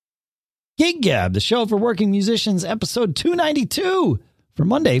Gig Gab, the show for working musicians, episode 292 for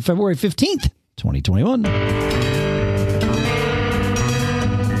Monday, February 15th, 2021.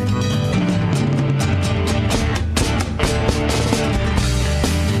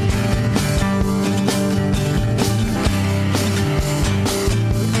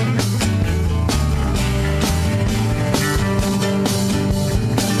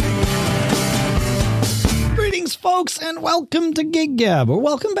 Folks, and welcome to Gig Gab, or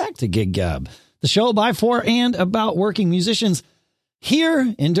welcome back to Gig Gab, the show by, for, and about working musicians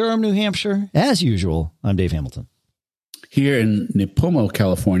here in Durham, New Hampshire. As usual, I'm Dave Hamilton. Here in Nipomo,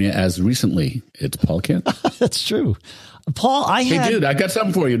 California, as recently, it's Paul Kent. That's true. Paul, Hey, dude, I got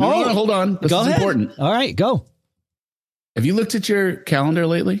something for you. No, hold on. This is important. All right, go. Have you looked at your calendar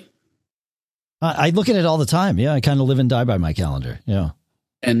lately? I look at it all the time. Yeah, I kind of live and die by my calendar. Yeah.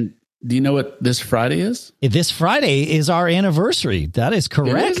 And do you know what this Friday is? This Friday is our anniversary. That is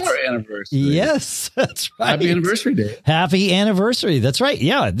correct. It is our anniversary. Yes, that's right. Happy anniversary day. Happy anniversary. That's right.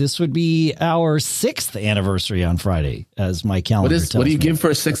 Yeah, this would be our 6th anniversary on Friday, as my calendar tells me. What do you give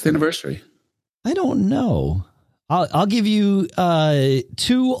for a 6th anniversary? I don't know. I'll give you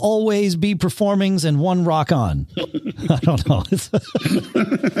 2 always be performings and 1 rock on. I don't know.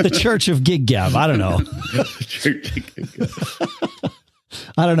 The Church of Gig Gab. I don't know. Church of Gig Gab.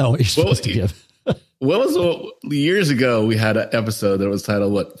 I don't know what you're supposed to give. Years ago, we had an episode that was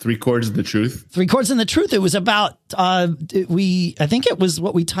titled, 3 Chords in the Truth? 3 Chords in the Truth. It was about, I think it was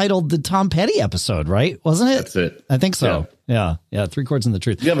what we titled the Tom Petty episode, right? Wasn't it? That's it. I think so. Yeah. 3 Chords in the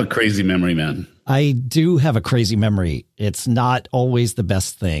Truth. You have a crazy memory, man. I do have a crazy memory. It's not always the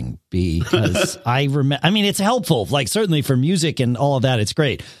best thing because I mean, it's helpful, like certainly for music and all of that. It's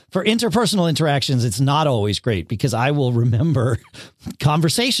great for interpersonal interactions. It's not always great because I will remember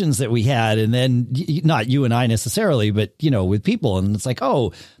conversations that we had and then not you and I necessarily, but with people. And it's like,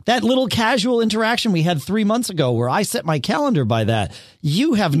 oh, that little casual interaction we had 3 months ago where I set my calendar by that.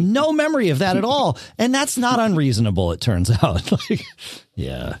 You have no memory of that at all. And that's not unreasonable, it turns out.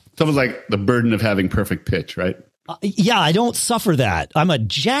 Yeah. It's almost like the burden of having perfect pitch, right? Yeah, I don't suffer that. I'm a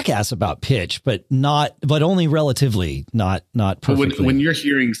jackass about pitch, but only relatively, not perfectly. When you're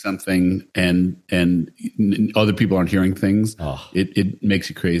hearing something and other people aren't hearing things, it makes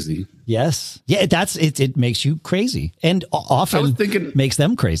you crazy. Yes. Yeah, it makes you crazy and often makes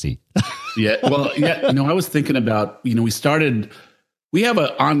them crazy. Yeah. Well, yeah. I was thinking about, we have an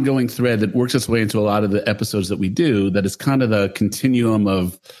ongoing thread that works its way into a lot of the episodes that we do that is kind of the continuum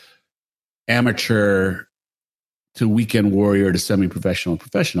of amateur to weekend warrior to semi-professional and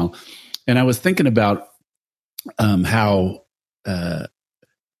professional. And I was thinking about how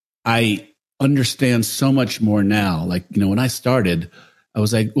I understand so much more now. Like, when I started, I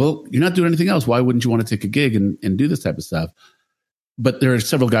was like, well, you're not doing anything else. Why wouldn't you want to take a gig and do this type of stuff? But there are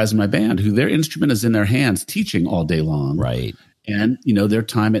several guys in my band who their instrument is in their hands teaching all day long. Right. And, their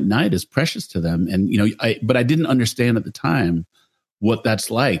time at night is precious to them. And, but I didn't understand at the time what that's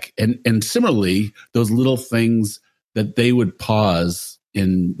like. And similarly, those little things that they would pause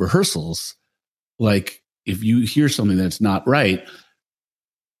in rehearsals, like if you hear something that's not right,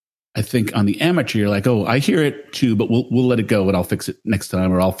 I think on the amateur, you're like, oh, I hear it too, but we'll let it go and I'll fix it next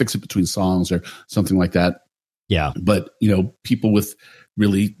time, or I'll fix it between songs or something like that. Yeah. But, people with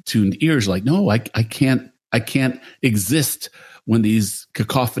really tuned ears are like, no, I can't exist when these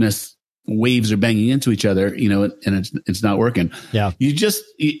cacophonous waves are banging into each other, and it's not working. Yeah.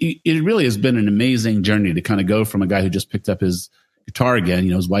 It really has been an amazing journey to kind of go from a guy who just picked up his guitar again,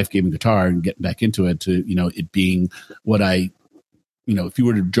 his wife gave him a guitar and getting back into it to, it being what if you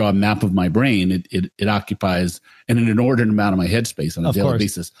were to draw a map of my brain, it occupies an inordinate amount of my headspace on a daily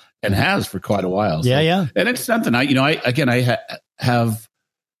basis and has for quite a while. So, yeah. And it's something I have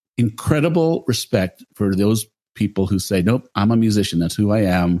incredible respect for those people who say, nope, I'm a musician. That's who I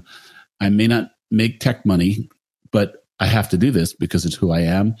am. I may not make tech money, but I have to do this because it's who I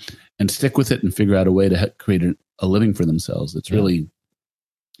am, and stick with it and figure out a way to create a living for themselves. It's really,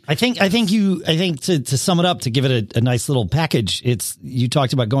 I think to sum it up, to give it a nice little package, you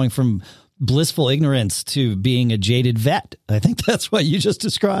talked about going from blissful ignorance to being a jaded vet. I think that's what you just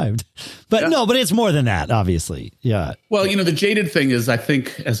described, but but it's more than that, obviously. Yeah. Well, the jaded thing is, I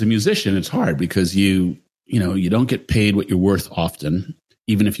think as a musician, it's hard because you don't get paid what you're worth often,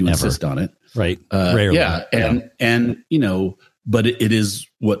 even if you insist on it. Right. Rarely. Yeah. And but it is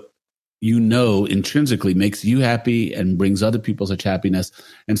what, intrinsically makes you happy and brings other people such happiness.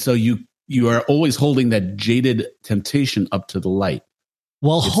 And so you are always holding that jaded temptation up to the light.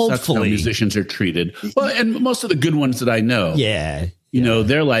 Well, hopefully how musicians are treated. Well, and most of the good ones that I know,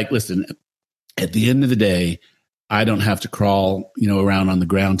 they're like, listen, at the end of the day, I don't have to crawl, around on the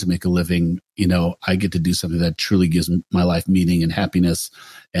ground to make a living. I get to do something that truly gives my life meaning and happiness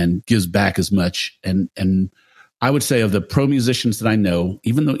and gives back as much. And I would say of the pro musicians that I know,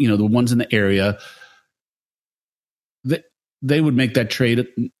 even though, the ones in the area, they would make that trade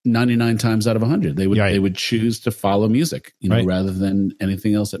 99 times out of 100. They would choose to follow music, rather than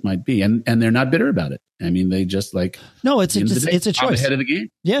anything else it might be. And they're not bitter about it. I mean, they just no, it's a choice. I'm ahead of the game.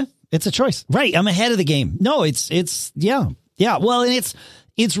 Yeah, it's a choice. Right. I'm ahead of the game. No, yeah. Well, and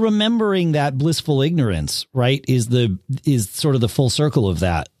it's remembering that blissful ignorance, right? Is sort of the full circle of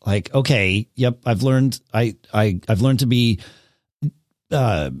that. Like, okay, yep. I've learned to be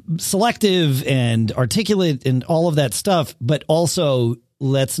selective and articulate and all of that stuff, but also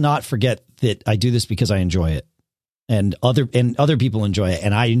let's not forget that I do this because I enjoy it, and other people enjoy it,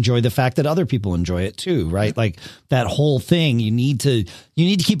 and I enjoy the fact that other people enjoy it too, right? Like that whole thing. You need to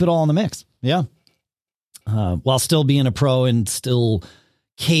keep it all in the mix, yeah. While still being a pro and still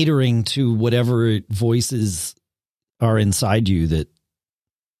catering to whatever voices are inside you that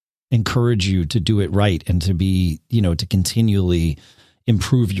encourage you to do it right and to be, to continually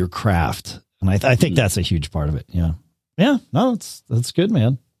improve your craft. And I think that's a huge part of it. Yeah. Yeah. No, that's good,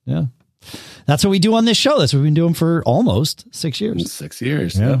 man. Yeah. That's what we do on this show. That's what we've been doing for almost 6 years. 6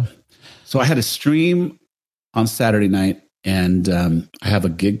 years. Yeah. Yep. So I had a stream on Saturday night, and I have a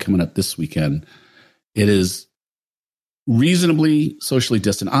gig coming up this weekend. It is reasonably socially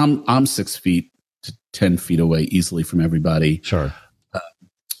distant. I'm 6 feet to 10 feet away easily from everybody. Sure.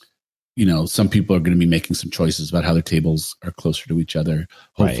 Some people are going to be making some choices about how their tables are closer to each other.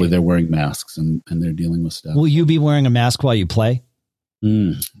 Hopefully they're wearing masks and they're dealing with stuff. Will you be wearing a mask while you play?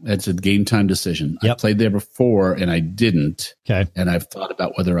 That's a game time decision. Yep. I played there before and I didn't. Okay. And I've thought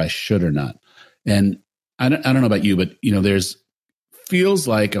about whether I should or not. And I don't know about you, but there's feels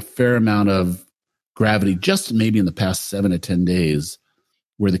like a fair amount of gravity just maybe in the past 7 to 10 days,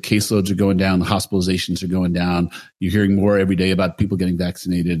 where the caseloads are going down, the hospitalizations are going down. You're hearing more every day about people getting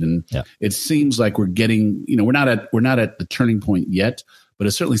vaccinated. And It seems like we're getting, we're not at the turning point yet, but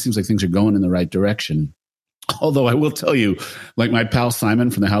it certainly seems like things are going in the right direction. Although I will tell you, like my pal Simon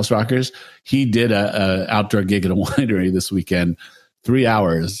from the House Rockers, he did a outdoor gig at a winery this weekend, 3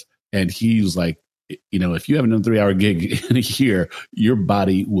 hours. And he was like, if you haven't done a 3-hour gig in a year, your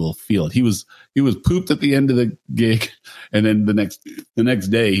body will feel it. He was pooped at the end of the gig. And then the next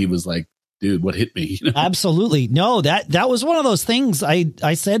day he was like, dude, what hit me? Absolutely. No, that was one of those things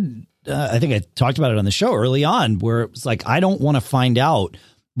I said, I think I talked about it on the show early on, where it was like, I don't want to find out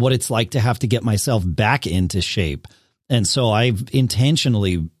what it's like to have to get myself back into shape. And so I've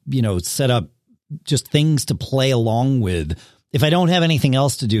intentionally, set up just things to play along with. If I don't have anything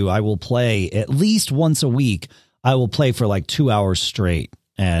else to do, I will play at least once a week. I will play for like 2 hours straight.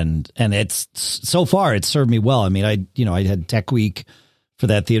 And it's so far it's served me well. I mean, I had Tech Week for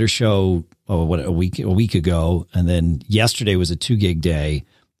that theater show, a week ago. And then yesterday was a 2-gig day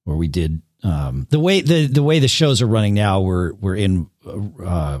where we did, the way the shows are running now, we're in,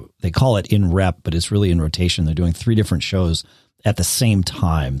 they call it in rep, but it's really in rotation. They're doing 3 different shows at the same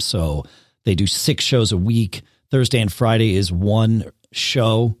time. So they do 6 shows a week. Thursday and Friday is one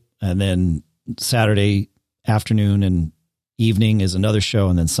show, and then Saturday afternoon and evening is another show,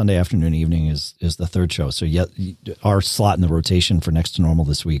 and then Sunday afternoon and evening is the third show. So our slot in the rotation for Next to Normal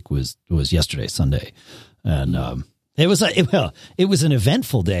this week was yesterday, Sunday, and it was an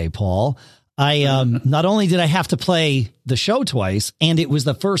eventful day, Paul. I not only did I have to play the show twice, and it was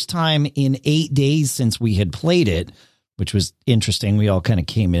the first time in 8 days since we had played it, which was interesting. We all kind of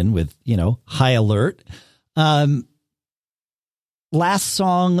came in with high alert. Last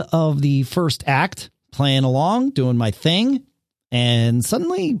song of the first act, playing along, doing my thing, and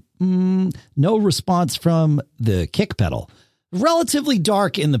suddenly no response from the kick pedal. Relatively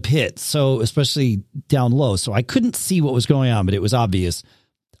dark in the pit, so especially down low, so I couldn't see what was going on, but it was obvious.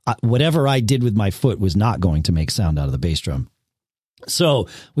 Whatever I did with my foot was not going to make sound out of the bass drum. So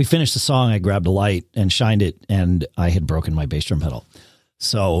we finished the song, I grabbed a light and shined it, and I had broken my bass drum pedal.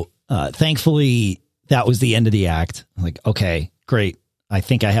 So thankfully, that was the end of the act. I'm like, okay, great. I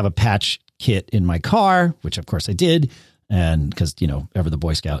think I have a patch kit in my car, which of course I did. And because, ever the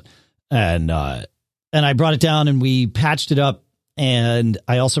Boy Scout. And I brought it down and we patched it up. And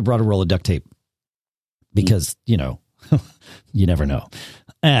I also brought a roll of duct tape because, you never know.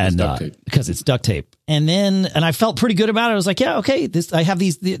 And because it's duct tape. And I felt pretty good about it. I was like, yeah, okay, I have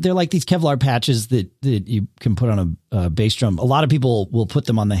these, they're like these Kevlar patches that you can put on a bass drum. A lot of people will put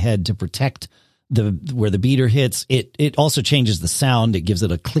them on the head to protect where the beater hits. It also changes the sound. It gives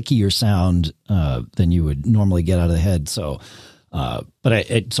it a clickier sound than you would normally get out of the head. So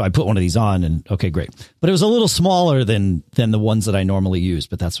So I put one of these on and okay, great. But it was a little smaller than the ones that I normally use,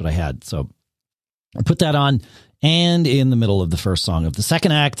 but that's what I had. So I put that on, and in the middle of the first song of the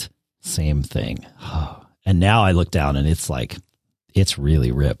second act, same thing. And now I look down and it's like, it's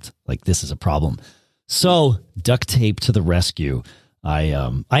really ripped. Like, this is a problem. So duct tape to the rescue. I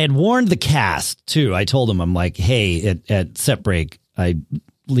had warned the cast too. I told them, I'm like, hey, at set break, I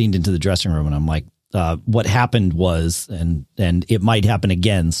leaned into the dressing room and I'm like, what happened was, and it might happen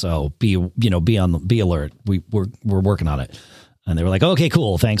again. So be alert. We're working on it. And they were like, okay,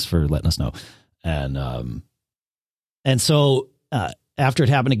 cool. Thanks for letting us know. And so, after it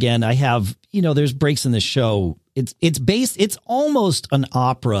happened again, I have, there's breaks in the show. It's almost an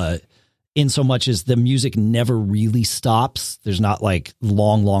opera in so much as the music never really stops. There's not like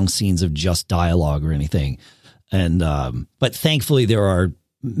long scenes of just dialogue or anything. And, but thankfully there are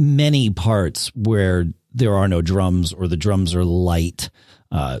many parts where there are no drums or the drums are light.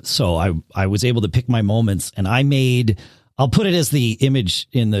 So I was able to pick my moments, and I'll put it as the image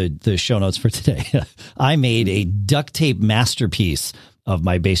in the show notes for today. I made a duct tape masterpiece of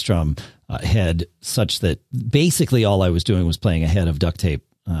my bass drum head, such that basically all I was doing was playing a head of duct tape.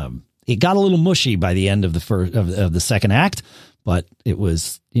 It got a little mushy by the end of the second act, but it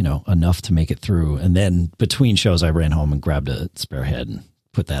was, enough to make it through. And then between shows, I ran home and grabbed a spare head and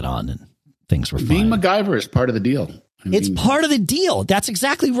put that on, and things were fine. Being MacGyver is part of the deal. It's part of the deal. That's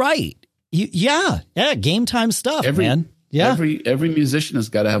exactly right. Yeah. Game time stuff, man. Yeah. Every musician has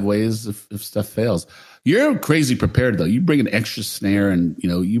got to have ways if stuff fails. You're crazy prepared though. You bring an extra snare, and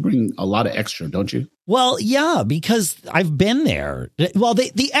you bring a lot of extra, don't you? Well, yeah, because I've been there. Well,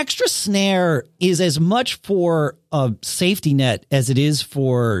 the extra snare is as much for a safety net as it is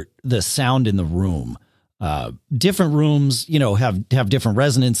for the sound in the room. Different rooms, have different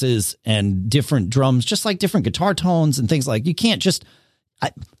resonances and different drums, just like different guitar tones and things. Like, you can't just,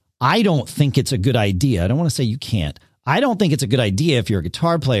 I don't think it's a good idea. I don't want to say you can't. I don't think it's a good idea if you're a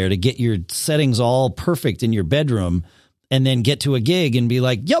guitar player to get your settings all perfect in your bedroom and then get to a gig and be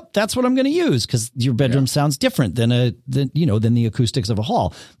like, yep, that's what I'm going to use, because your bedroom sounds different than the acoustics of a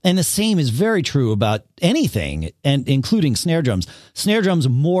hall. And the same is very true about anything, and including snare drums. Snare drums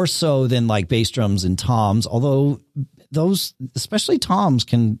more so than like bass drums and toms, although those, especially toms,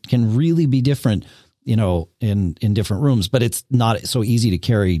 can really be different, in different rooms. But it's not so easy to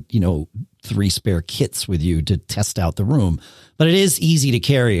carry, 3 spare kits with you to test out the room. But it is easy to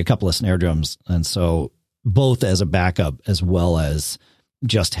carry a couple of snare drums. And so both as a backup as well as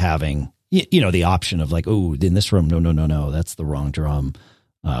just having, the option of like, oh, in this room, no, that's the wrong drum.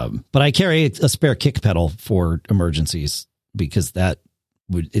 But I carry a spare kick pedal for emergencies, because they're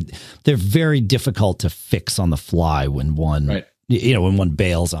very difficult to fix on the fly when one, when one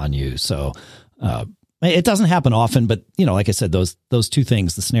bails on you. So, it doesn't happen often, but like I said, those two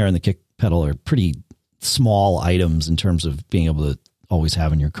things, the snare and the kick pedal, are pretty small items in terms of being able to always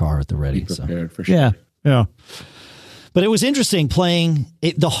have in your car at the ready. Be prepared for sure. Yeah. But it was interesting playing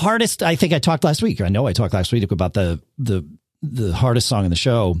it. The hardest, I think I talked last week about the hardest song in the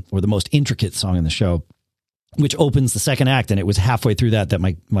show, or the most intricate song in the show, which opens the second act. And it was halfway through that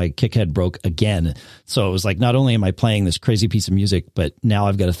my kick head broke again. So it was like, not only am I playing this crazy piece of music, but now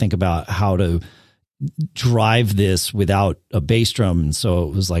I've got to think about how to drive this without a bass drum. And so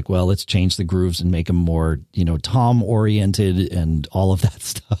it was like, well, let's change the grooves and make them more, tom oriented and all of that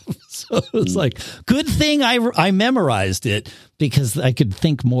stuff. So it was like, good thing I memorized it, because I could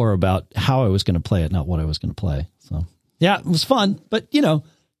think more about how I was going to play it, not what I was going to play. So yeah, it was fun. But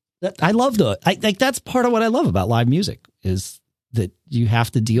I love that's part of what I love about live music, is that you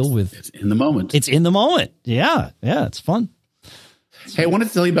have to deal with. It's in the moment. It's in the moment. Yeah. Yeah. It's fun. Hey, I wanted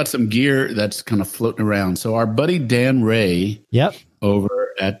to tell you about some gear that's kind of floating around. So our buddy Dan Ray,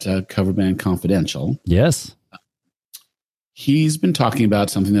 over at Cover Band Confidential, yes, he's been talking about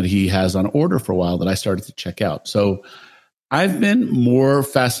something that he has on order for a while that I started to check out. So I've been more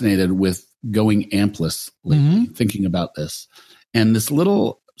fascinated with going ampless lately, thinking about this. And this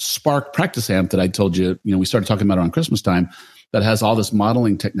little Spark practice amp that I told you, we started talking about around Christmas time, that has all this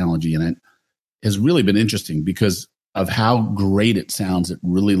modeling technology in it, has really been interesting because of how great it sounds at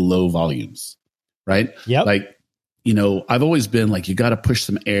really low volumes, right? Yep. Like, I've always been like, you got to push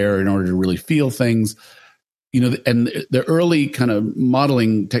some air in order to really feel things, and the early kind of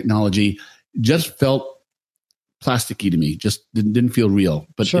modeling technology just felt plasticky to me, just didn't feel real,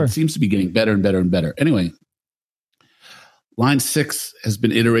 but It seems to be getting better and better and better. Anyway, Line 6 has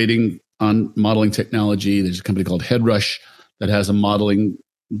been iterating on modeling technology. There's a company called Headrush that has a modeling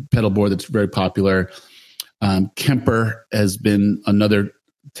pedal board that's very popular. Kemper has been another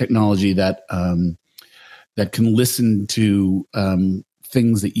technology that that can listen to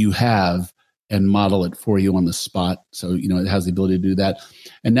things that you have and model it for you on the spot. So, it has the ability to do that.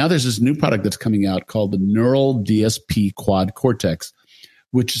 And now there's this new product that's coming out called the Neural DSP Quad Cortex,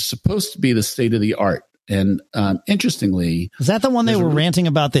 which is supposed to be the state of the art. And interestingly, is that the one they were ranting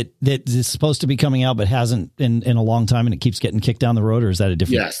about that is supposed to be coming out but hasn't in a long time, and it keeps getting kicked down the road? Or is that a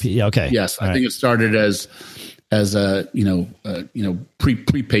different? Yes. Okay. Yes. I think it started as a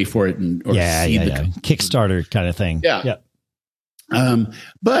prepay for it or Kickstarter kind of thing. Yeah.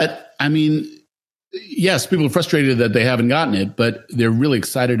 But I mean, yes, people are frustrated that they haven't gotten it, but they're really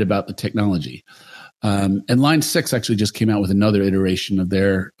excited about the technology. And Line 6 actually just came out with another iteration of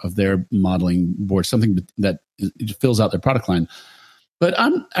their modeling board, something that fills out their product line. But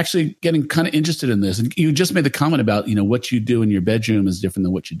I'm actually getting kind of interested in this. And you just made the comment about, what you do in your bedroom is different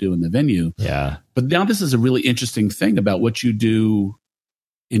than what you do in the venue. Yeah. But now this is a really interesting thing about what you do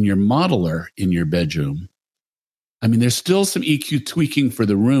in your modeler in your bedroom. I mean, there's still some EQ tweaking for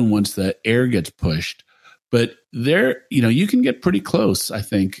the room once the air gets pushed. But there, you can get pretty close, I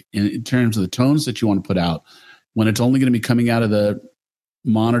think, in terms of the tones that you want to put out when it's only going to be coming out of the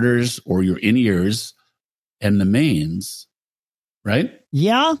monitors or your in-ears and the mains, right?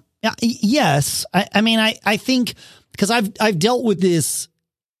 Yeah. Yes. I mean, I think because I've dealt with this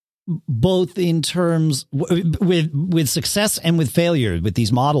both in terms with success and with failure with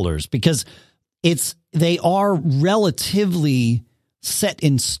these modelers, because they are relatively set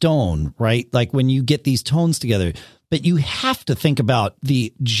in stone, right? Like when you get these tones together, but you have to think about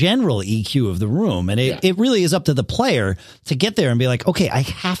the general EQ of the room. And it really is up to the player to get there and be like, okay, I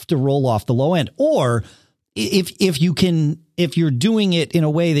have to roll off the low end. Or if you're doing it in a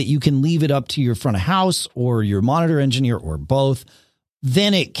way that you can leave it up to your front of house or your monitor engineer or both,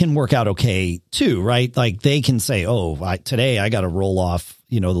 then it can work out okay too, right? Like they can say, today I got to roll off,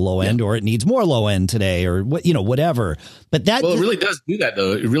 the low end, or it needs more low end today, or whatever. But it really does do that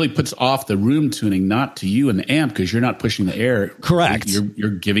though. It really puts off the room tuning, not to you and the amp, because you're not pushing the air. Correct. You're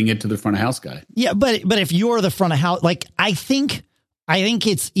giving it to the front of house guy. Yeah. But if you're the front of house, like I think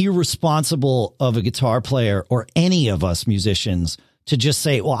it's irresponsible of a guitar player or any of us musicians to just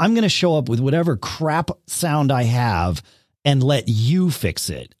say, well, I'm going to show up with whatever crap sound I have and let you fix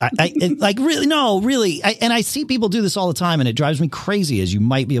it. Really. And I see people do this all the time, and it drives me crazy, as you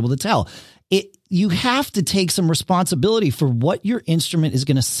might be able to tell. You have to take some responsibility for what your instrument is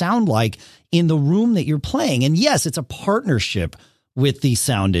going to sound like in the room that you're playing. And yes, it's a partnership with the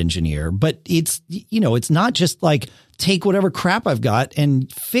sound engineer, but it's not just like take whatever crap I've got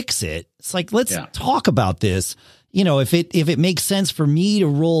and fix it. It's like, let's talk about this. If it makes sense for me to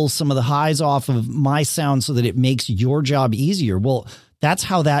roll some of the highs off of my sound so that it makes your job easier, well, that's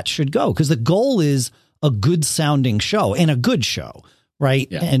how that should go. Because the goal is a good sounding show and a good show, right?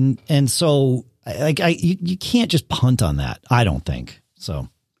 Yeah. And so you can't just punt on that, I don't think. So,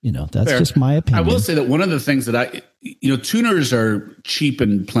 that's fair. Just my opinion. I will say that one of the things that tuners are cheap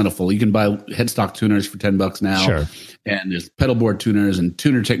and plentiful. You can buy headstock tuners for $10 now. Sure. And there's pedal board tuners, and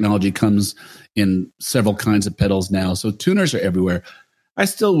tuner technology comes in several kinds of pedals now. So tuners are everywhere. I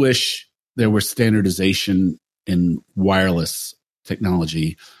still wish there were standardization in wireless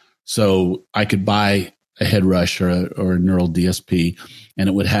technology, so I could buy a Headrush or a Neural DSP, and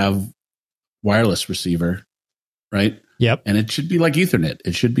it would have wireless receiver, right? Yep. And it should be like Ethernet.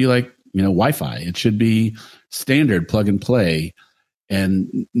 It should be like Wi-Fi. It should be standard plug and play,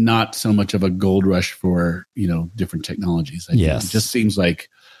 and not so much of a gold rush for, different technologies. Yes. It just seems like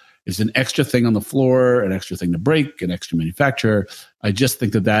it's an extra thing on the floor, an extra thing to break, an extra manufacturer. I just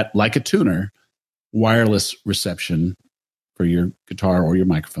think that like a tuner, wireless reception for your guitar or your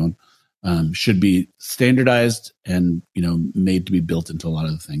microphone should be standardized and, made to be built into a lot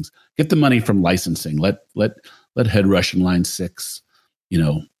of the things. Get the money from licensing. Let Headrush and Line 6,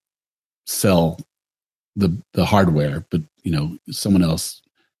 sell the hardware, but someone else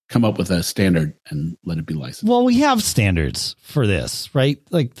come up with a standard and let it be licensed. Well, we have standards for this, right?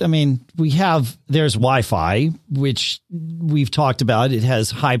 Like, I mean, there's Wi-Fi, which we've talked about. It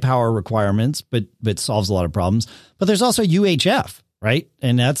has high power requirements, but solves a lot of problems. But there's also UHF, right?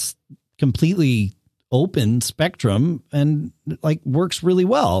 And that's completely open spectrum and works really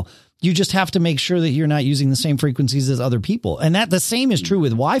well. You just have to make sure that you're not using the same frequencies as other people. And the same is true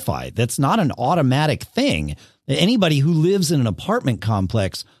with Wi-Fi. That's not an automatic thing. Anybody who lives in an apartment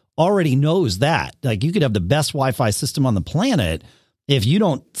complex already knows that. Like, you could have the best Wi-Fi system on the planet. If you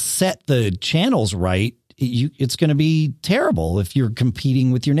don't set the channels right, it's going to be terrible if you're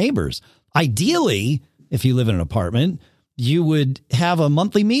competing with your neighbors. Ideally, if you live in an apartment, you would have a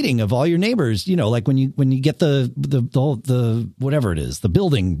monthly meeting of all your neighbors, like when you get the whatever it is, the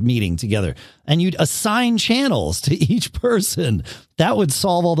building meeting together, and you'd assign channels to each person. That would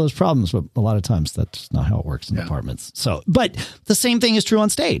solve all those problems. But a lot of times that's not how it works in apartments. So, but the same thing is true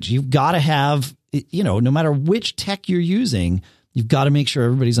on stage. You've got to have, no matter which tech you're using, you've got to make sure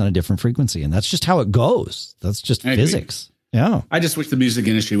everybody's on a different frequency. And that's just how it goes. That's just physics. Yeah. I just wish the music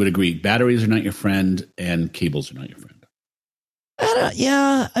industry would agree. Batteries are not your friend and cables are not your friend.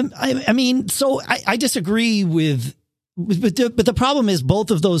 I mean, so I disagree but the problem is both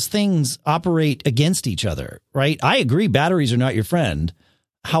of those things operate against each other, right? I agree. Batteries are not your friend.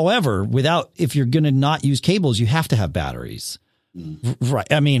 However, if you're going to not use cables, you have to have batteries.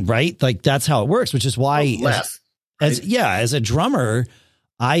 Right. I mean, right. Like that's how it works, which is why as a drummer,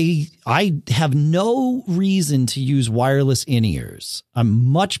 I have no reason to use wireless in-ears. I'm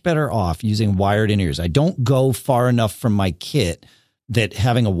much better off using wired in-ears. I don't go far enough from my kit that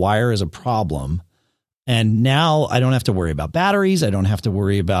having a wire is a problem. And now I don't have to worry about batteries. I don't have to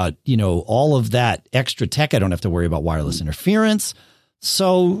worry about, all of that extra tech. I don't have to worry about wireless interference.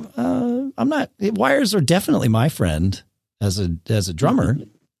 So wires are definitely my friend as a drummer.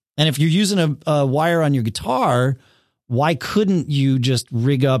 And if you're using a wire on your guitar, why couldn't you just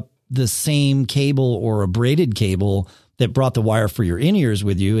rig up the same cable or a braided cable that brought the wire for your in-ears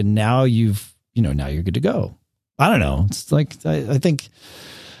with you? And now now you're good to go. I don't know. It's like, I think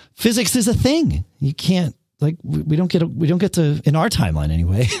physics is a thing. You can't we don't get to, in our timeline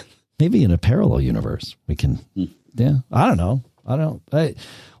anyway, maybe in a parallel universe, we can, I don't know.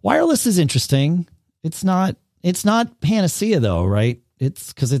 Wireless is interesting. It's not panacea though, right? Do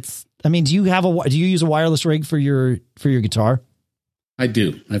you use a wireless rig for your guitar? I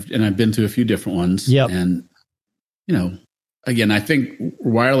do. I've been to a few different ones. Yep. And, again, I think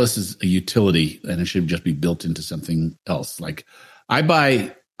wireless is a utility and it should just be built into something else. Like I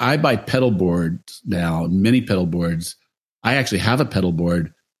buy pedal boards now, mini pedal boards. I actually have a pedal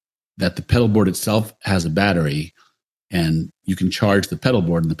board that the pedal board itself has a battery and you can charge the pedal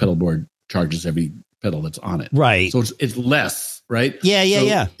board and the pedal board charges every pedal that's on it. Right. So it's less, right?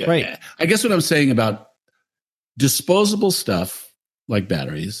 Yeah. Right. I guess what I'm saying about disposable stuff like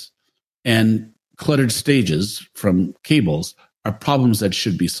batteries and cluttered stages from cables are problems that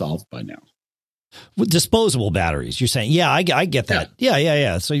should be solved by now. With disposable batteries, you're saying? Yeah, I get that.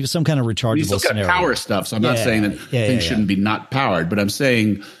 Yeah. So you have some kind of rechargeable you still got scenario. Power stuff. So I'm not saying that things shouldn't be not powered, but I'm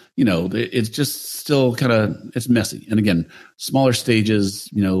saying, it's just still kind of, it's messy. And again, smaller stages,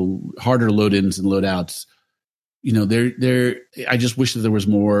 harder load ins and load outs, I just wish that there was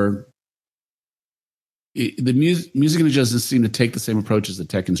more. The music industry doesn't seem to take the same approach as the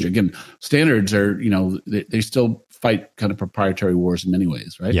tech industry. Again, standards are, they still fight kind of proprietary wars in many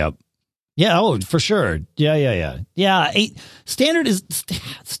ways, right? Yep. Yeah. Oh, for sure. Yeah.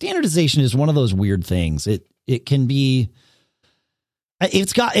 Standardization is one of those weird things. It can be,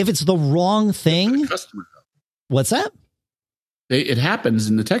 if it's the wrong thing. Customer. What's that? It happens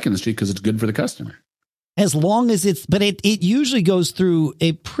in the tech industry because it's good for the customer. As long as but it usually goes through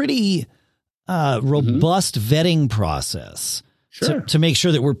a pretty robust vetting process. Sure. To make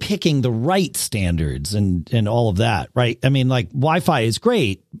sure that we're picking the right standards and all of that. Right. I mean, like Wi-Fi is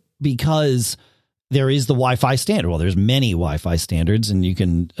great because there is the Wi-Fi standard. Well, there's many Wi-Fi standards and you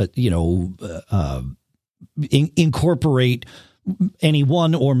can, incorporate any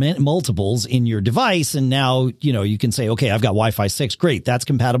one or multiples in your device. And now, you can say, okay, I've got Wi-Fi 6. Great. That's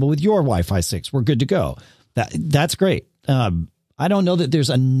compatible with your Wi-Fi 6. We're good to go. That's great. I don't know that there's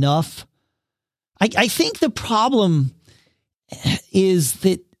enough. I think the problem is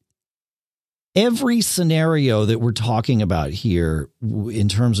that every scenario that we're talking about here in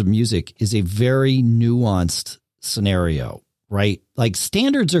terms of music is a very nuanced scenario, right? Like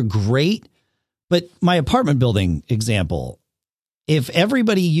standards are great, but my apartment building example, if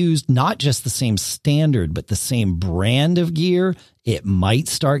everybody used not just the same standard, but the same brand of gear, it might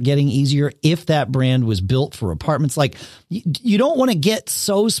start getting easier if that brand was built for apartments. Like you don't want to get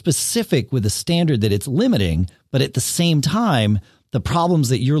so specific with a standard that it's limiting, but at the same time, the problems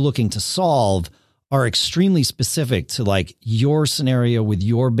that you're looking to solve are extremely specific to like your scenario with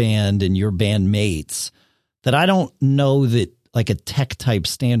your band and your band mates that I don't know that like a tech type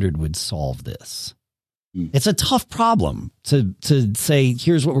standard would solve this. It's a tough problem to say,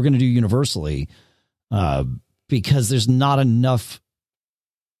 here's what we're going to do universally, because there's not enough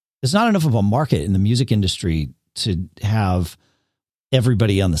of a market in the music industry to have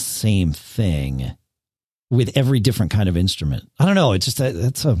everybody on the same thing with every different kind of instrument. I don't know. It's just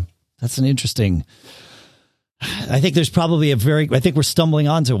that's an interesting I think there's probably I think we're stumbling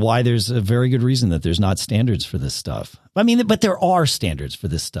onto why there's a very good reason that there's not standards for this stuff. I mean, but there are standards for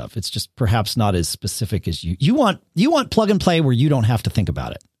this stuff. It's just perhaps not as specific as you want plug and play where you don't have to think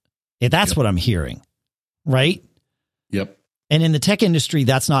about it. That's what I'm hearing. Right. Yep. And in the tech industry,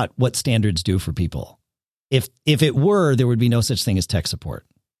 that's not what standards do for people. If it were, there would be no such thing as tech support.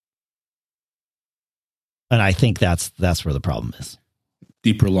 And I think that's where the problem is.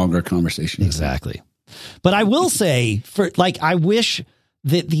 Deeper, longer conversation. Exactly. But I will say I wish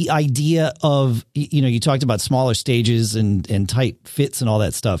that the idea of, you talked about smaller stages and tight fits and all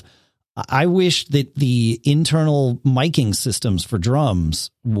that stuff. I wish that the internal miking systems for drums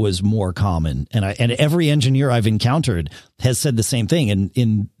was more common. And every engineer I've encountered has said the same thing. And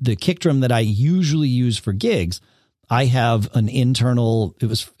in the kick drum that I usually use for gigs, I have an internal, it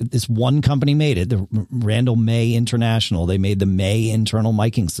was this one company made it, the Randall May International. They made the May internal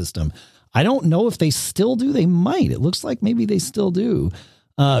miking system. I don't know if they still do. They might. It looks like maybe they still do.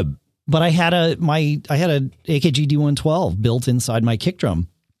 But I had a AKG D112 built inside my kick drum.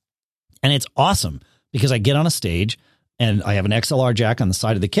 And it's awesome because I get on a stage and I have an XLR jack on the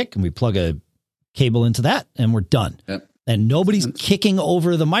side of the kick and we plug a cable into that and we're done. Yep. And nobody's kicking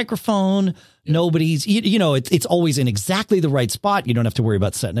over the microphone. Yep. Nobody's, it's always in exactly the right spot. You don't have to worry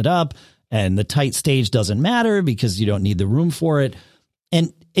about setting it up, and the tight stage doesn't matter because you don't need the room for it.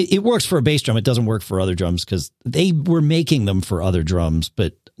 And it works for a bass drum. It doesn't work for other drums because they were making them for other drums,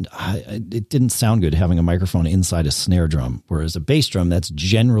 but it didn't sound good having a microphone inside a snare drum. Whereas a bass drum, that's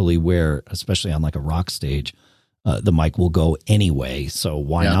generally where, especially on like a rock stage, the mic will go anyway. So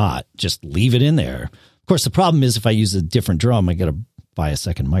why not just leave it in there? Of course, the problem is if I use a different drum, I got to buy a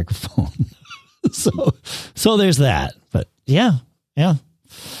second microphone. so there's that. But yeah.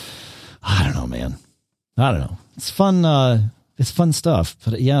 I don't know, man. I don't know. It's fun. It's fun stuff,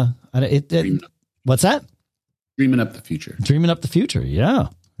 but yeah, what's that? Dreaming up the future. Dreaming up the future. Yeah.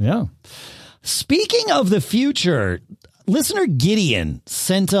 Speaking of the future, listener Gideon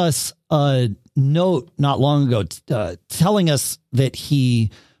sent us a note not long ago telling us that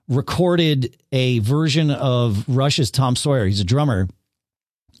he recorded a version of Rush's Tom Sawyer. He's a drummer,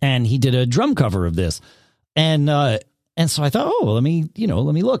 and he did a drum cover of this. And so I thought, let me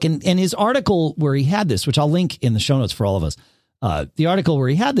look. And his article where he had this, which I'll link in the show notes for all of us. The article where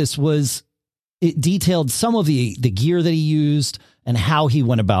he had this it detailed some of the gear that he used and how he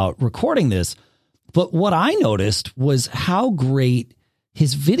went about recording this. But what I noticed was how great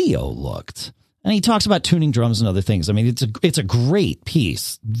his video looked. And he talks about tuning drums and other things. I mean, it's a great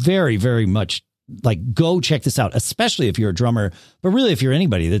piece. Very, very much like, go check this out, especially if you're a drummer, but really if you're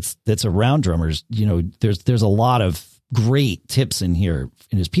anybody that's around drummers, there's a lot of great tips in here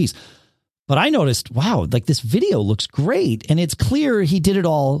in his piece. But I noticed, wow, like this video looks great. And it's clear he did it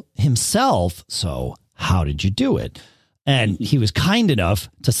all himself. So how did you do it? And he was kind enough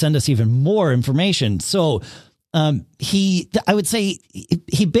to send us even more information. So I would say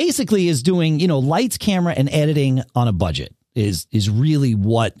he basically is doing, lights, camera, and editing on a budget is really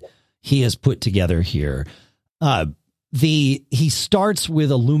what he has put together here. He starts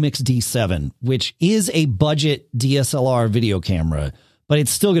with a Lumix D7, which is a budget DSLR video camera, but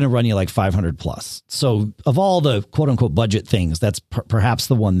it's still going to run you like 500 plus. So of all the quote unquote budget things, that's perhaps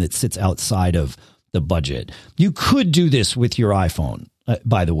the one that sits outside of the budget. You could do this with your iPhone,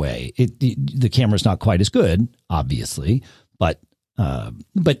 by the way. The camera's not quite as good, obviously, but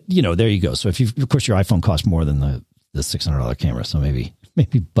there you go. So of course your iPhone costs more than the $600 camera. So maybe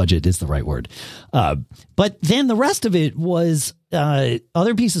budget is the right word. But then the rest of it was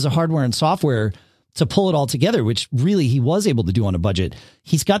other pieces of hardware and software to pull it all together, which really he was able to do on a budget.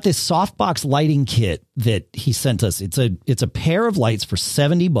 He's got this softbox lighting kit that he sent us. It's a pair of lights for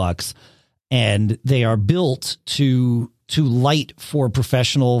 $70, and they are built to light for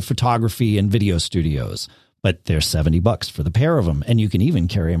professional photography and video studios. But they're $70 for the pair of them, and you can even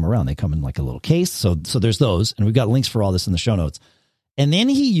carry them around. They come in like a little case. So there's those, and we've got links for all this in the show notes. And then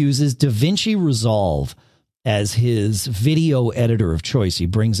he uses DaVinci Resolve as his video editor of choice. He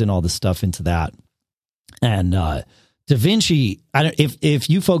brings in all the stuff into that. And DaVinci, if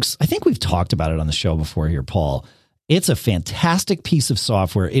you folks, I think we've talked about it on the show before here, Paul. It's a fantastic piece of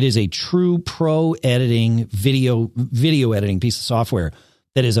software. It is a true pro editing, video editing piece of software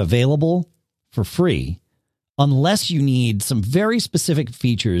that is available for free, unless you need some very specific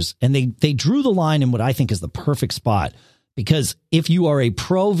features. And they drew the line in what I think is the perfect spot. Because if you are a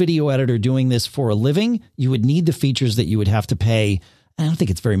pro video editor doing this for a living, you would need the features that you would have to pay. I don't think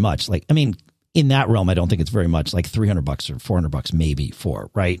it's very much. In that realm, I don't think it's very much, like $300 or $400 maybe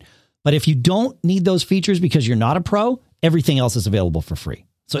right? But if you don't need those features because you're not a pro, everything else is available for free.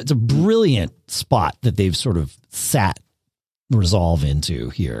 So it's a brilliant spot that they've sort of sat Resolve into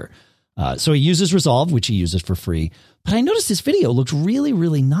here. So he uses Resolve, which he uses for free. But I noticed this video looked really,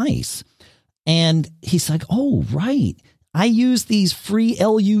 really nice. And he's like, oh, right. I use these free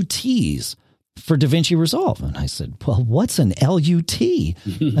LUTs for DaVinci Resolve. And I said, well, what's an LUT?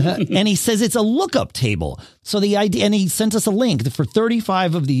 And he says it's a lookup table. So the idea, and he sent us a link for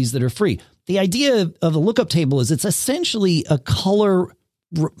 35 of these that are free. The idea of a lookup table is it's essentially a color.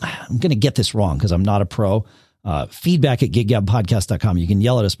 I'm going to get this wrong because I'm not a pro. Feedback at giggabpodcast.com. You can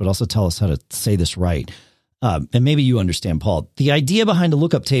yell at us, but also tell us how to say this right. And maybe you understand, Paul. The idea behind a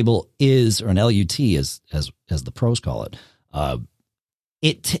lookup table is, or an LUT as the pros call it,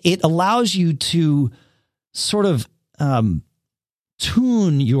 it allows you to sort of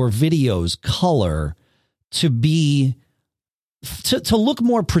tune your video's color to be to look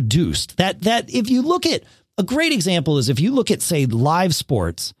more produced. That if you look at a great example is if you look at, say, live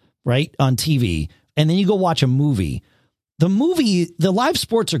sports, right, on TV, and then you go watch a movie, the live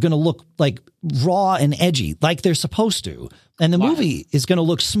sports are going to look like raw and edgy, like they're supposed to. And the movie is going to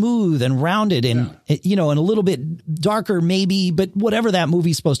look smooth and rounded and, and a little bit darker maybe, but whatever that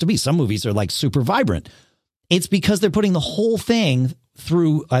movie's supposed to be. Some movies are like super vibrant. It's because they're putting the whole thing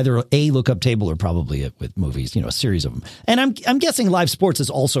through either a lookup table or probably with movies, a series of them. And I'm guessing live sports is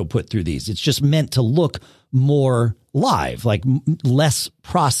also put through these. It's just meant to look more live, like less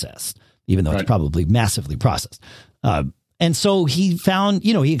processed, even though it's probably massively processed. And so he found,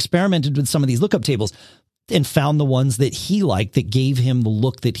 he experimented with some of these lookup tables and found the ones that he liked that gave him the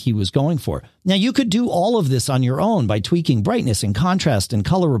look that he was going for. Now, you could do all of this on your own by tweaking brightness and contrast and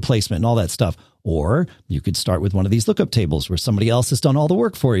color replacement and all that stuff. Or you could start with one of these lookup tables where somebody else has done all the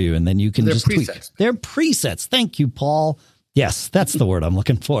work for you. And then you can just tweak. They're presets. Thank you, Paul. Yes, that's the word I'm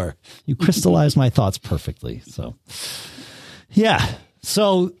looking for. You crystallized my thoughts perfectly. So, yeah.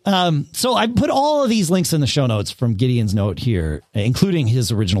 So I put all of these links in the show notes from Gideon's note here, including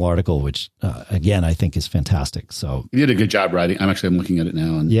his original article, which again, I think is fantastic. So you did a good job writing. I'm looking at it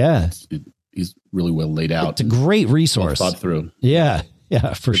now, and he's really well laid out. It's a great resource. Well thought through. Yeah,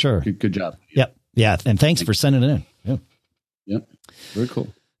 for sure. Good job. Yep. Yeah. And thanks for sending it in. Yeah. Yep. Very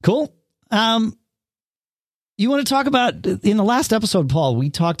cool. Cool. You want to talk about, in the last episode, Paul,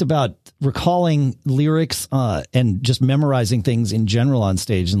 we talked about recalling lyrics and just memorizing things in general on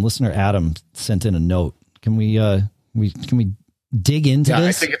stage. And listener Adam sent in a note. Can we dig into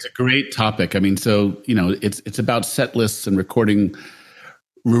this? I think it's a great topic. I mean, so, it's about set lists and recording,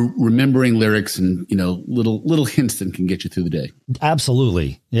 remembering lyrics and, little hints that can get you through the day.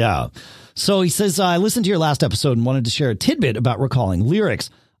 Absolutely. Yeah. So he says, I listened to your last episode and wanted to share a tidbit about recalling lyrics.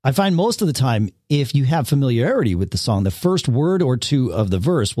 I find most of the time, if you have familiarity with the song, the first word or two of the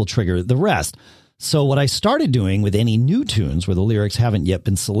verse will trigger the rest. So what I started doing with any new tunes where the lyrics haven't yet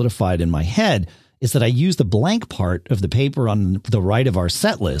been solidified in my head is that I use the blank part of the paper on the right of our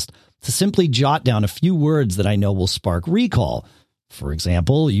set list to simply jot down a few words that I know will spark recall. For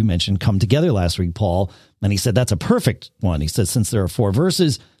example, you mentioned Come Together last week, Paul, and he said that's a perfect one. He said since there are 4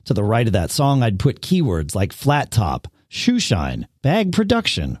 verses, to the right of that song, I'd put keywords like flat top, shoe shine, bag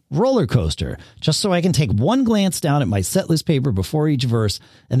production, roller coaster, just so I can take one glance down at my setlist paper before each verse,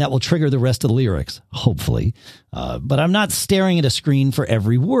 and that will trigger the rest of the lyrics, hopefully. But I'm not staring at a screen for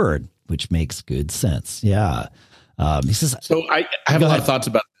every word, which makes good sense. Yeah. He says, so I have a lot of thoughts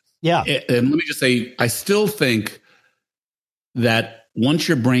about this. Yeah. And let me just say, I still think that once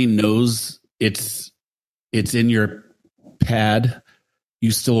your brain knows it's in your pad, you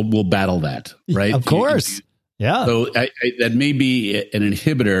still will battle that, right? Of course. Yeah. So that may be an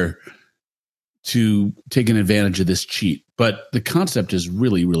inhibitor to taking advantage of this cheat. But the concept is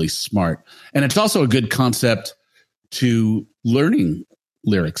really, really smart. And it's also a good concept to learning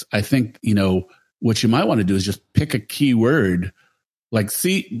lyrics. I think, what you might want to do is just pick a key word. Like,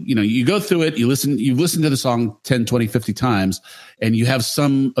 see, you go through it, you've listened to the song 10, 20, 50 times, and you have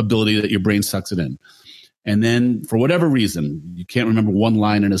some ability that your brain sucks it in. And then for whatever reason, you can't remember one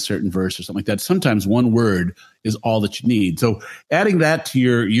line in a certain verse or something like that. Sometimes one word is all that you need. So adding that to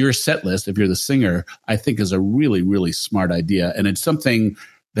your set list, if you're the singer, I think is a really, really smart idea. And it's something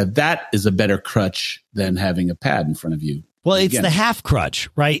that is a better crutch than having a pad in front of you. Well, it's the half crutch,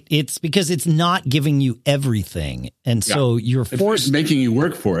 right? It's because it's not giving you everything. And so you're forced. It's making you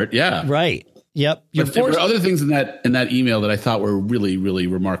work for it. Yeah. Right. Yep. There were other things in that email that I thought were really, really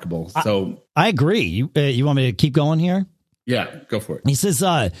remarkable. So I agree. You want me to keep going here? Yeah, go for it. He says,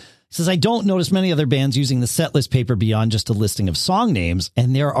 I don't notice many other bands using the set list paper beyond just a listing of song names.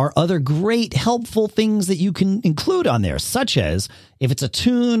 And there are other great helpful things that you can include on there, such as if it's a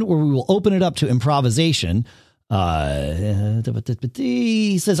tune where we will open it up to improvisation,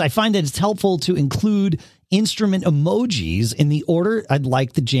 He says, I find that it's helpful to include instrument emojis in the order I'd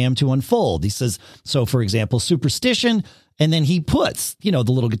like the jam to unfold. He says, so for example, Superstition, and then he puts, the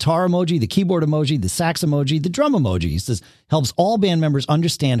little guitar emoji, the keyboard emoji, the sax emoji, the drum emoji. He says, helps all band members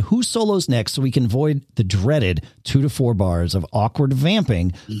understand who solos next so we can avoid the dreaded 2 to 4 bars of awkward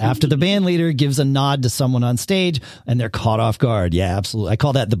vamping after the band leader gives a nod to someone on stage and they're caught off guard. Yeah, absolutely. I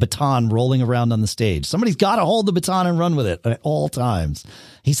call that the baton rolling around on the stage. Somebody's got to hold the baton and run with it at all times.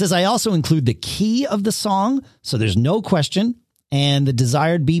 He says, I also include the key of the song, so there's no question, and the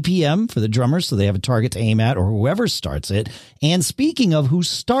desired BPM for the drummers, so they have a target to aim at, or whoever starts it. And speaking of who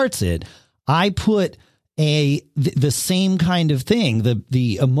starts it, I put the same kind of thing,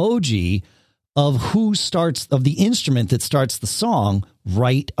 the emoji of of the instrument that starts the song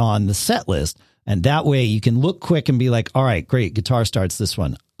right on the set list. And that way you can look quick and be like, all right, great, guitar starts this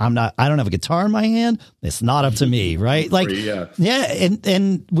one. I don't have a guitar in my hand. It's not up to me, right? Like, yeah.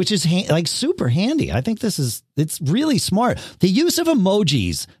 And which is super handy. I think it's really smart. The use of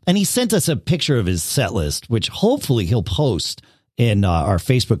emojis, and he sent us a picture of his set list, which hopefully he'll post in our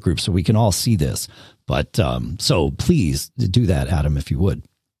Facebook group so we can all see this. But so please do that, Adam, if you would.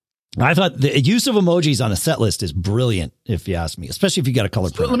 I thought the use of emojis on a set list is brilliant, if you ask me, especially if you got a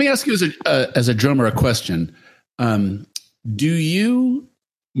color printer. Let me ask you as a drummer a question. Do you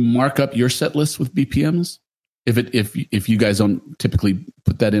mark up your set list with BPMs? If you guys don't typically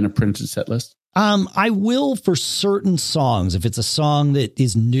put that in a printed set list? I will for certain songs. If it's a song that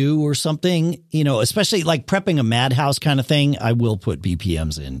is new or something, especially like prepping a Madhouse kind of thing, I will put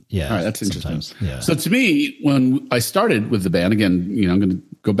BPMs in. Yeah. All right. That's interesting. Yeah. So to me, when I started with the band, again, I'm going to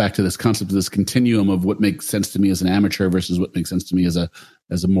go back to this concept of this continuum of what makes sense to me as an amateur versus what makes sense to me as a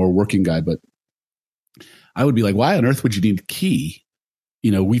more working guy. But I would be like, why on earth would you need key?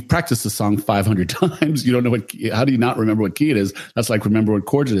 We've practiced the song 500 times. You don't know how do you not remember what key it is? That's like remember what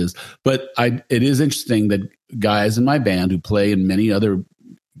chords it is. But it is interesting that guys in my band who play in many other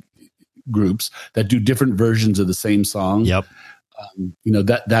groups that do different versions of the same song. Yep.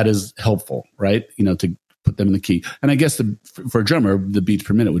 That is helpful, right? To put them in the key. And I guess for a drummer, the beats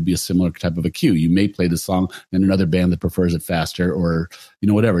per minute would be a similar type of a cue. You may play the song in another band that prefers it faster or,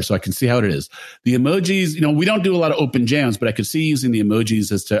 whatever. So I can see how it is. The emojis, we don't do a lot of open jams, but I could see using the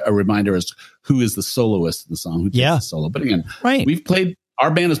emojis as a reminder as who is the soloist in the song, who takes the solo. But again, right. Our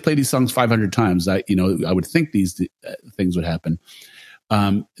band has played these songs 500 times. I would think these things would happen.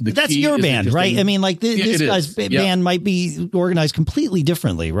 That's your band, right? I mean, like this guy's band might be organized completely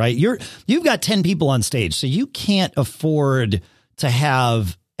differently, right? You've got 10 people on stage, so you can't afford to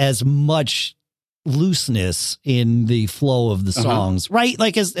have as much looseness in the flow of the songs, right?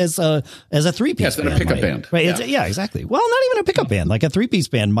 Like as a 3-piece band, a pickup band, right? Yeah, exactly. Well, not even a pickup band. Like a 3-piece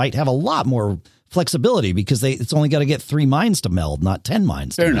band might have a lot more flexibility because it's only got to get 3 minds to meld, not 10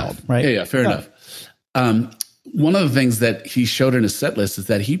 minds to meld, right? Yeah, fair enough. One of the things that he showed in his set list is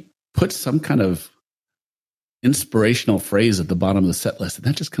that he put some kind of inspirational phrase at the bottom of the set list. And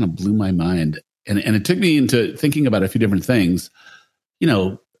that just kind of blew my mind. And it took me into thinking about a few different things.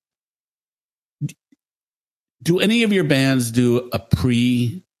 Do any of your bands do a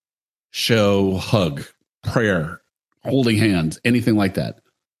pre-show hug, prayer, holding hands, anything like that?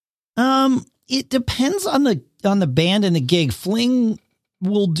 It depends on the band and the gig. Fling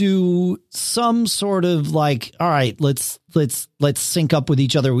will do some sort of like, all right, let's sync up with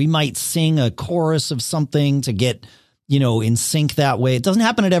each other. We might sing a chorus of something to get, in sync that way. It doesn't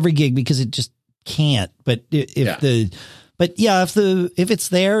happen at every gig because it just can't. But if it's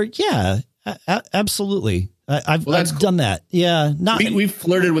there, absolutely. I've done that. Yeah. We've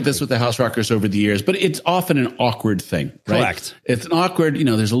flirted with this with the House Rockers over the years, but it's often an awkward thing, right? Correct. It's an awkward,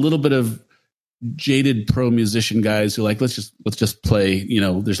 there's a little bit of jaded pro musician guys who like, let's just play,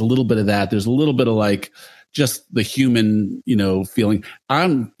 there's a little bit of that. There's a little bit of like just the human, feeling.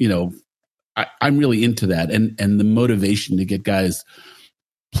 I'm really into that. And the motivation to get guys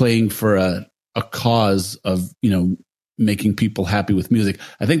playing for a cause of, making people happy with music.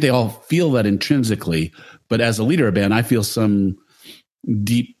 I think they all feel that intrinsically, but as a leader of a band, I feel some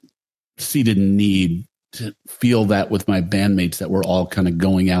deep seated need to feel that with my bandmates that we're all kind of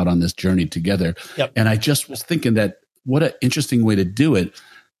going out on this journey together. Yep. And I just was thinking that what an interesting way to do it,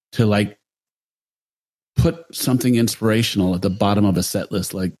 to like put something inspirational at the bottom of a set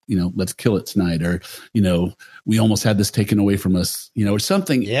list, like, let's kill it tonight, or, we almost had this taken away from us, or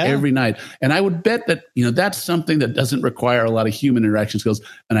something every night. And I would bet that, that's something that doesn't require a lot of human interaction skills.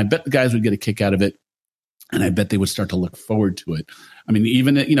 And I bet the guys would get a kick out of it. And I bet they would start to look forward to it. I mean,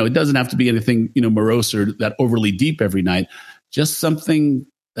 even, it doesn't have to be anything, morose or that overly deep every night. Just something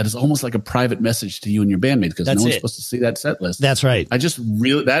that is almost like a private message to you and your bandmate, because no one's supposed to see that set list. That's right. I just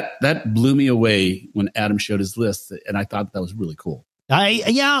really, that blew me away when Adam showed his list, and I thought that was really cool.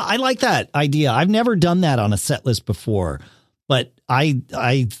 I like that idea. I've never done that on a set list before, but I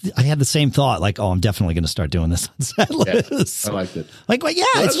had the same thought, like, oh, I'm definitely going to start doing this on set lists. I liked it. Like, well, yeah,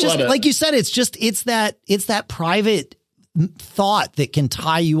 it's just like you said, it's that private thought that can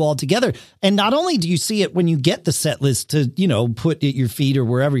tie you all together. And not only do you see it when you get the set list to, put at your feet or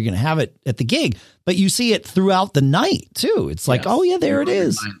wherever you're going to have it at the gig, but you see it throughout the night too. It's like, oh yeah, there it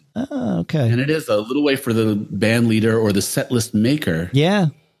is. Oh, okay. And it is a little way for the band leader or the set list maker. Yeah.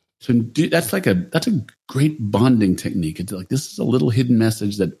 To do, that's a great bonding technique. It's like, this is a little hidden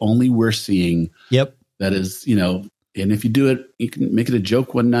message that only we're seeing. Yep. That is, and if you do it, you can make it a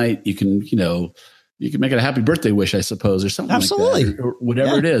joke one night. You can, you can make it a happy birthday wish, I suppose, or something like that, or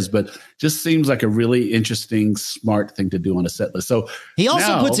whatever it is. But just seems like a really interesting, smart thing to do on a set list. So he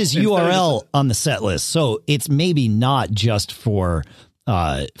also puts his URL on the set list, so it's maybe not just for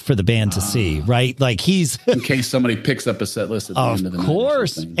the band to see, right? Like he's in case somebody picks up a set list at the end of the night. Of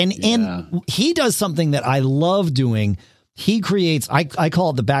course, and he does something that I love doing. He creates, I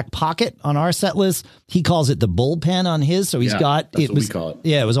call it the back pocket on our set list. He calls it the bullpen on his. So he's got, that's what we call it.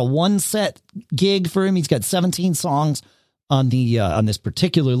 Yeah, it was a 1 set gig for him. He's got 17 songs on on this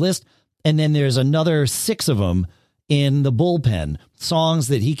particular list. And then there's another 6 of them in the bullpen, songs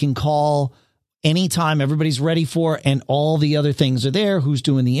that he can call anytime everybody's ready for. And all the other things are there. Who's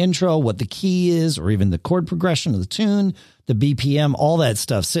doing the intro, what the key is, or even the chord progression of the tune, the BPM, all that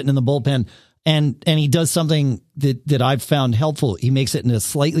stuff sitting in the bullpen. And he does something that I've found helpful. He makes it in a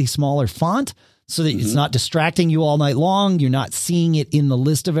slightly smaller font so that it's not distracting you all night long. You're not seeing it in the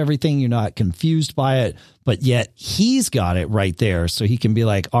list of everything. You're not confused by it, but yet he's got it right there. So he can be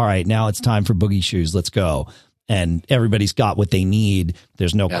like, all right, now it's time for Boogie Shoes. Let's go. And everybody's got what they need.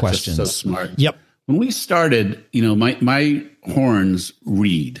 There's no questions. So smart. Yep. When we started, my horns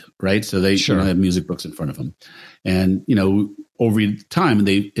read, right? So they have music books in front of them. And, over time,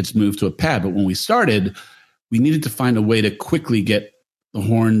 it's moved to a pad. But when we started, we needed to find a way to quickly get the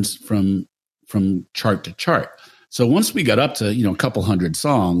horns from chart to chart. So once we got up to, a couple hundred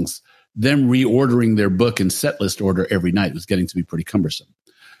songs, them reordering their book in set list order every night was getting to be pretty cumbersome.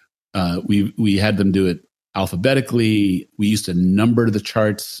 We had them do it alphabetically. We used to number the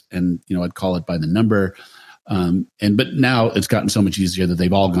charts, and I'd call it by the number. But now it's gotten so much easier that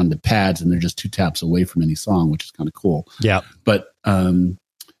they've all gone to pads, and they're just 2 taps away from any song, which is kind of cool. Yeah. But I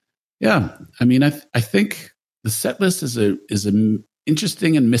think the set list is an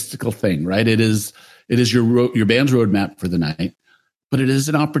interesting and mystical thing, right? It is your band's roadmap for the night, but it is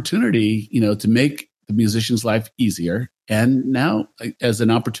an opportunity, to make the musician's life easier, and now as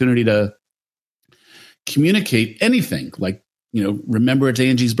an opportunity to communicate anything, like remember it's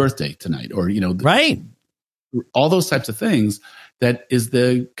Angie's birthday tonight, or right. All those types of things. That is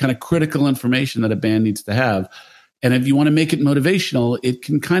the kind of critical information that a band needs to have. And if you want to make it motivational, it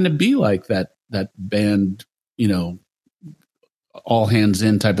can kind of be like that band, all hands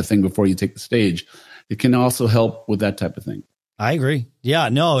in type of thing before you take the stage. It can also help with that type of thing. I agree. Yeah,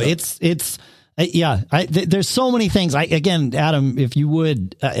 no, there's so many things. Again, Adam, if you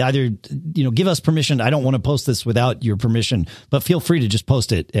would either, give us permission. I don't want to post this without your permission, but feel free to just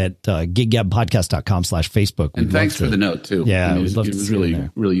post it at giggabpodcast.com/Facebook. And thanks for the note too. Yeah, it was really,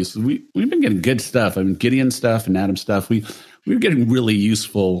 really useful. We've been getting good stuff. I mean, Gideon stuff and Adam stuff. We were getting really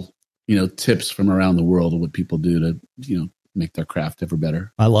useful, tips from around the world of what people do to, make their craft ever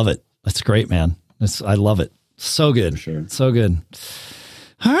better. I love it. That's great, man. I love it. So good. For sure. So good.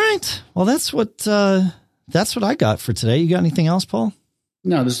 All right. Well, that's what I got for today. You got anything else, Paul?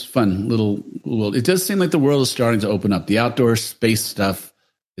 No, this is fun. Well, it does seem like the world is starting to open up. The outdoor space stuff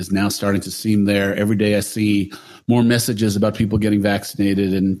is now starting to seem there. Every day I see more messages about people getting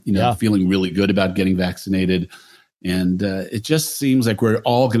vaccinated and, feeling really good about getting vaccinated. And it just seems like we're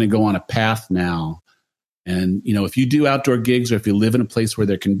all going to go on a path now. And, if you do outdoor gigs, or if you live in a place where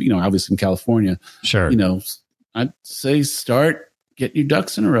there can be, obviously in California, sure. I'd say start getting your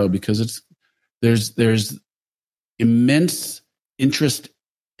ducks in a row, because there's immense interest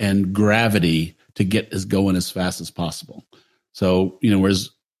and gravity to get us going as fast as possible. So, whereas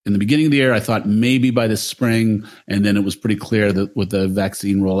in the beginning of the year, I thought maybe by the spring, and then it was pretty clear that with the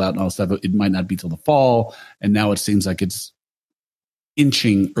vaccine rollout and all that stuff, it might not be till the fall. And now it seems like it's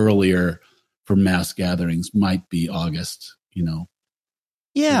inching earlier for mass gatherings, might be August,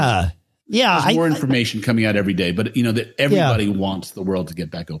 Yeah. Yeah. There's more information coming out every day, but that everybody wants the world to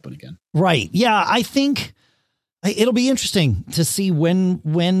get back open again. Right. Yeah. I think it'll be interesting to see when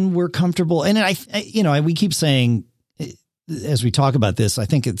we're comfortable. And we keep saying as we talk about this, I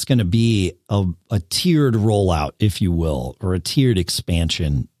think it's going to be a tiered rollout, if you will, or a tiered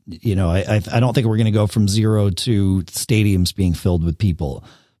expansion. You know, I don't think we're going to go from 0 to stadiums being filled with people,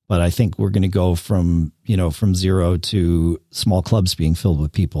 but I think we're going to go from 0 to small clubs being filled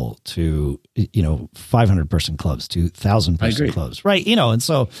with people to, 500 person clubs to 1,000 person clubs. Right. And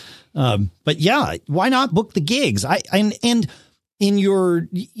so, but yeah, why not book the gigs?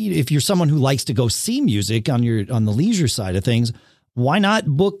 If you're someone who likes to go see music on the leisure side of things, why not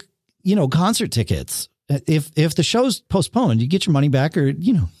book, concert tickets? If the show's postponed, you get your money back, or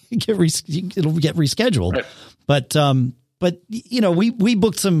it'll get rescheduled. Right. But we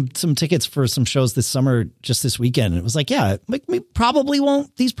booked some tickets for some shows this summer, just this weekend. And it was like, yeah, these probably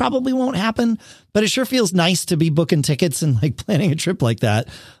won't happen, but it sure feels nice to be booking tickets and like planning a trip like that.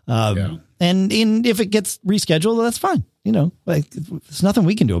 And if it gets rescheduled, that's fine. There's nothing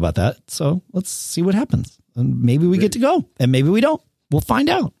we can do about that. So let's see what happens. And maybe we get to go, and maybe we don't. We'll find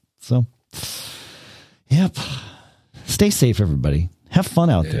out. So, yep. Stay safe, everybody. Have fun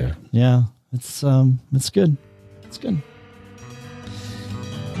out there. Yeah. It's good. It's good.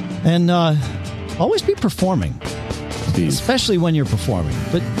 And always be performing, especially when you're performing,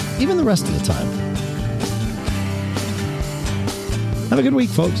 but even the rest of the time. Have a good week,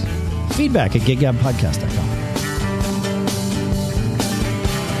 folks. Feedback at giggabpodcast.com.